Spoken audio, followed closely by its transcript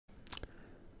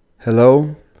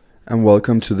Hello and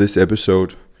welcome to this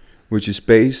episode, which is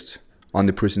based on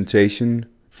the presentation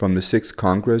from the 6th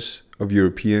Congress of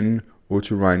European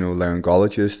Oto Rhino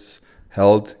Laryngologists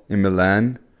held in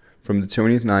Milan from the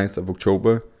 29th of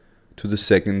October to the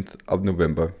 2nd of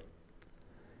November.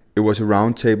 It was a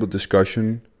roundtable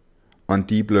discussion on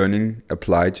deep learning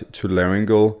applied to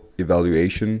laryngeal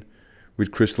evaluation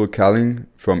with Crystal Kalling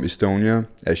from Estonia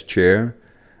as chair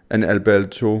and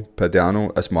Alberto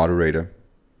Padano as moderator.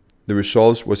 The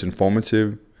results was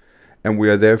informative, and we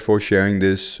are therefore sharing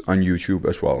this on YouTube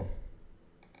as well.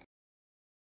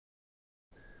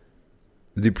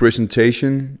 The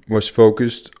presentation was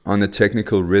focused on the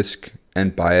technical risk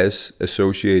and bias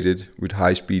associated with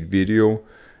high-speed video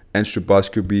and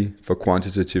stroboscopy for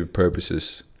quantitative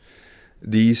purposes.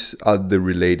 These are the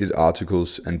related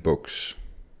articles and books.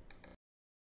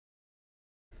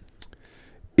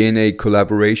 In a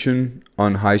collaboration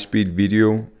on high-speed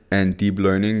video and deep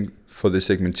learning for the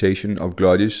segmentation of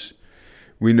glottis,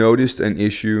 we noticed an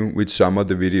issue with some of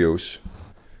the videos.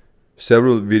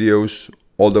 Several videos,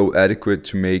 although adequate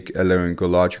to make a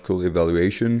laryngological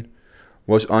evaluation,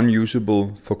 was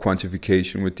unusable for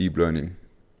quantification with deep learning.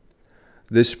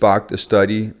 This sparked a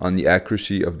study on the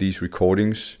accuracy of these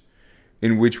recordings,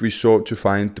 in which we sought to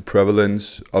find the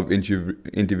prevalence of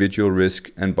individual risk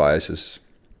and biases.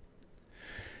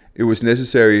 It was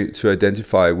necessary to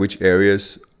identify which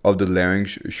areas of the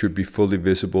larynx should be fully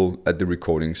visible at the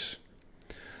recordings.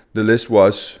 The list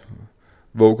was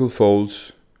vocal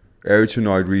folds,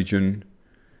 arytenoid region,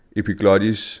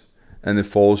 epiglottis, and the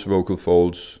false vocal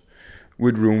folds,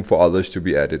 with room for others to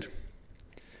be added.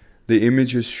 The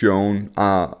images shown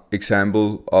are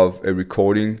example of a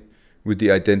recording with the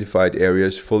identified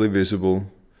areas fully visible.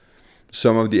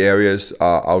 Some of the areas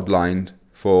are outlined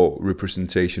for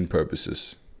representation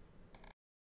purposes.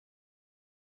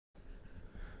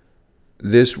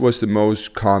 This was the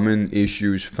most common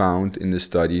issues found in the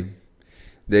study.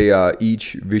 They are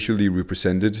each visually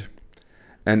represented,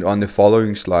 and on the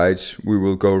following slides we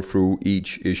will go through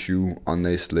each issue on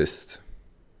this list.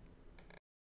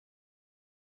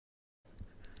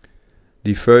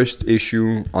 The first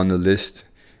issue on the list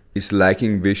is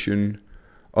lacking vision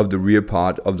of the rear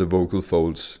part of the vocal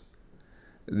folds.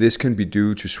 This can be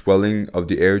due to swelling of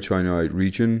the arytenoid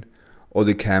region or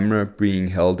the camera being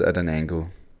held at an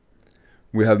angle.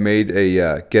 We have made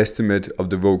a guesstimate of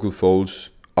the vocal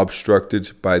folds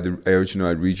obstructed by the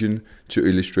arytenoid region to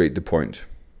illustrate the point.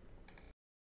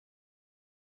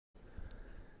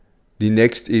 The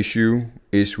next issue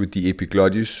is with the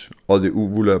epiglottis or the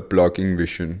uvula blocking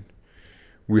vision.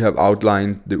 We have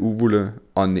outlined the uvula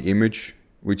on the image,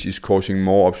 which is causing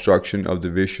more obstruction of the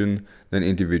vision than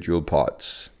individual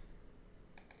parts.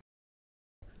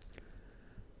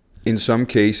 In some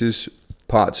cases,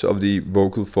 parts of the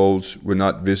vocal folds were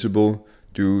not visible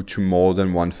due to more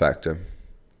than one factor.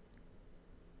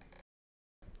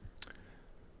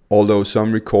 Although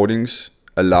some recordings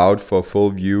allowed for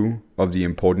full view of the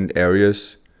important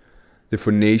areas, the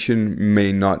phonation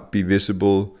may not be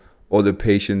visible or the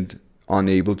patient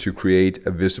unable to create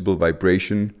a visible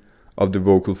vibration of the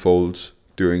vocal folds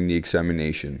during the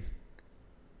examination.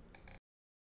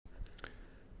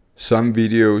 Some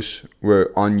videos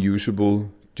were unusable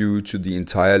due to the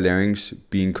entire larynx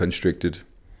being constricted,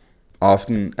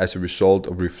 often as a result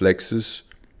of reflexes.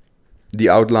 The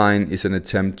outline is an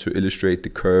attempt to illustrate the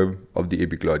curve of the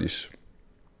epiglottis.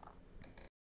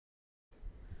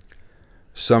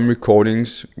 Some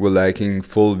recordings were lacking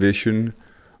full vision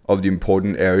of the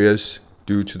important areas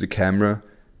due to the camera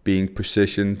being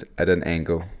positioned at an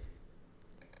angle.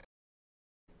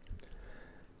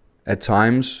 At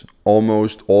times,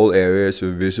 almost all areas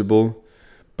were visible,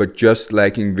 but just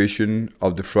lacking vision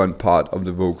of the front part of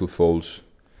the vocal folds.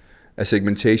 A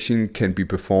segmentation can be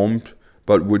performed,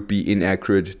 but would be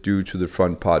inaccurate due to the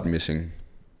front part missing.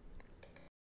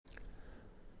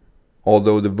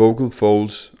 Although the vocal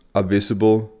folds are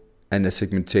visible and a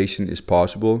segmentation is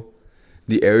possible,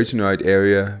 the arytenoid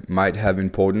area might have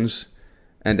importance,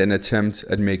 and an attempt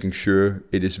at making sure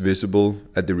it is visible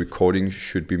at the recording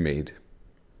should be made.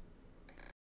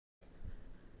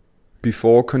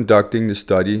 Before conducting the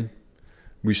study,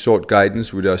 we sought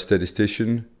guidance with our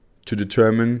statistician to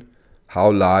determine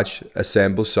how large a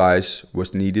sample size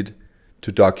was needed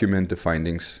to document the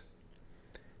findings.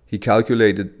 He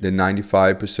calculated the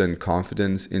 95%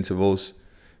 confidence intervals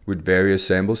with various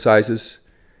sample sizes,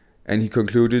 and he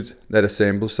concluded that a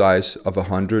sample size of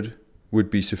 100 would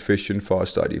be sufficient for our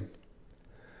study.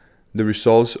 The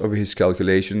results of his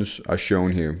calculations are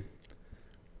shown here.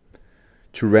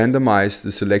 To randomize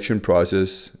the selection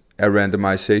process, a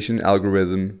randomization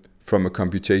algorithm from a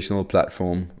computational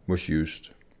platform was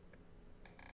used.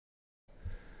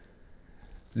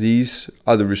 These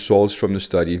are the results from the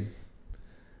study.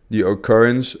 The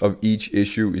occurrence of each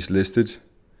issue is listed,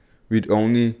 with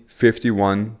only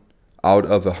 51 out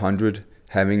of 100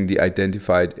 having the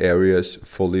identified areas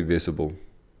fully visible.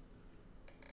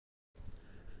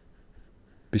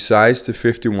 Besides the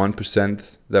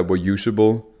 51% that were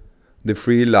usable, the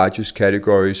three largest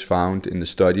categories found in the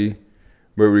study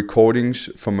were recordings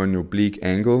from an oblique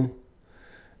angle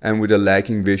and with a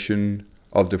lacking vision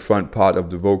of the front part of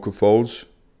the vocal folds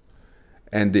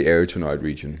and the arytenoid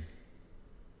region.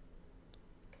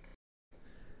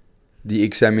 The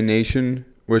examination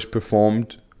was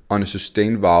performed on a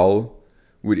sustained vowel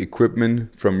with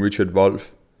equipment from Richard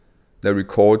Wolf that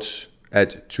records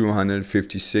at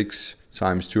 256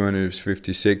 times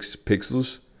 256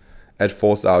 pixels at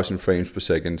 4000 frames per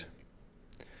second.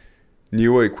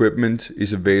 Newer equipment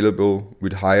is available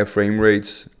with higher frame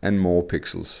rates and more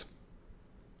pixels.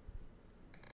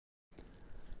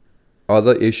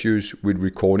 Other issues with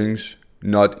recordings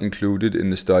not included in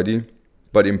the study,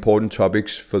 but important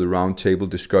topics for the roundtable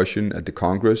discussion at the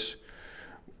Congress,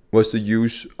 was the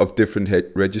use of different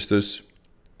head registers.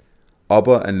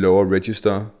 Upper and lower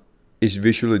register is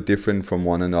visually different from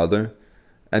one another,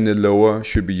 and the lower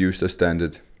should be used as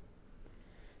standard.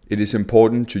 It is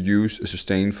important to use a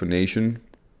sustained phonation.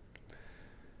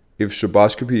 If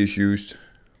stroboscopy is used,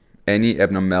 any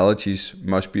abnormalities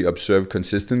must be observed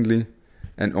consistently,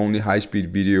 and only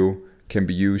high-speed video can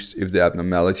be used if the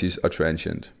abnormalities are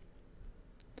transient.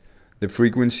 The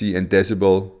frequency and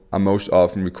decibel are most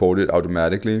often recorded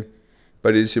automatically,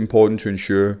 but it is important to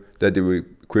ensure that the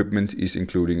equipment is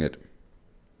including it.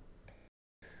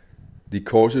 The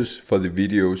causes for the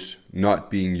videos not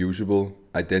being usable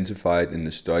identified in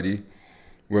the study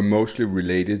were mostly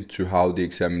related to how the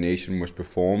examination was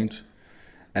performed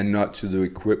and not to the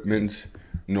equipment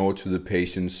nor to the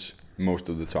patients most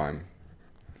of the time.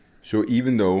 So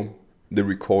even though the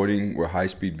recording were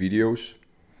high-speed videos,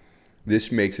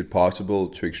 this makes it possible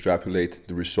to extrapolate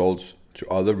the results to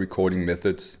other recording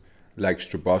methods like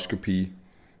stroboscopy,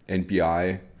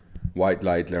 NBI, white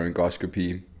light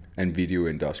laryngoscopy, and video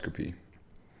endoscopy.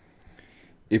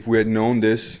 If we had known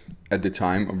this at the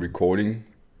time of recording,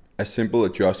 a simple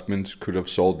adjustment could have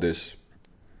solved this.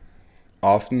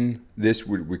 Often, this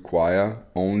would require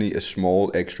only a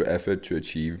small extra effort to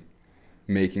achieve,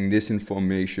 making this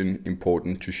information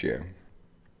important to share.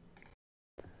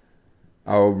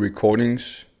 Our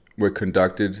recordings were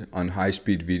conducted on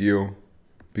high-speed video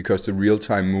because the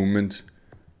real-time movement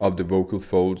of the vocal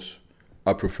folds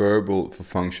are preferable for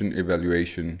function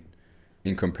evaluation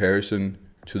in comparison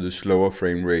to the slower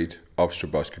frame rate of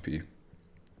stroboscopy.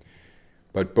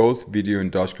 But both video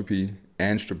endoscopy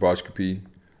and stroboscopy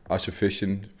are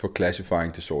sufficient for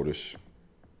classifying disorders.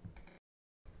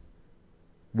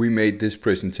 We made this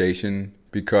presentation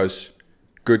because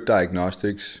good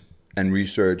diagnostics and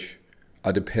research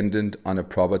are dependent on a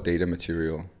proper data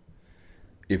material.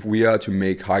 If we are to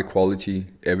make high-quality,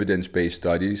 evidence-based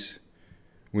studies,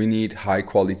 we need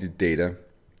high-quality data,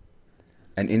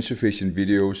 and insufficient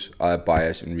videos are a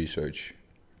bias in research.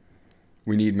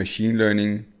 We need machine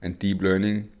learning and deep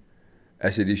learning,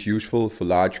 as it is useful for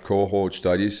large cohort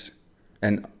studies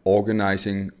and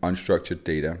organizing unstructured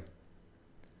data.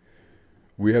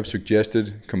 We have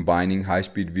suggested combining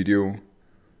high-speed video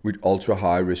with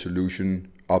ultra-high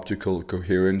resolution optical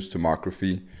coherence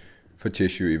tomography for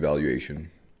tissue evaluation.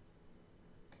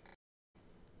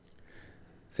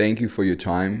 Thank you for your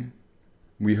time.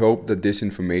 We hope that this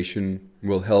information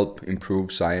will help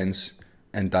improve science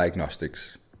and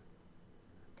diagnostics.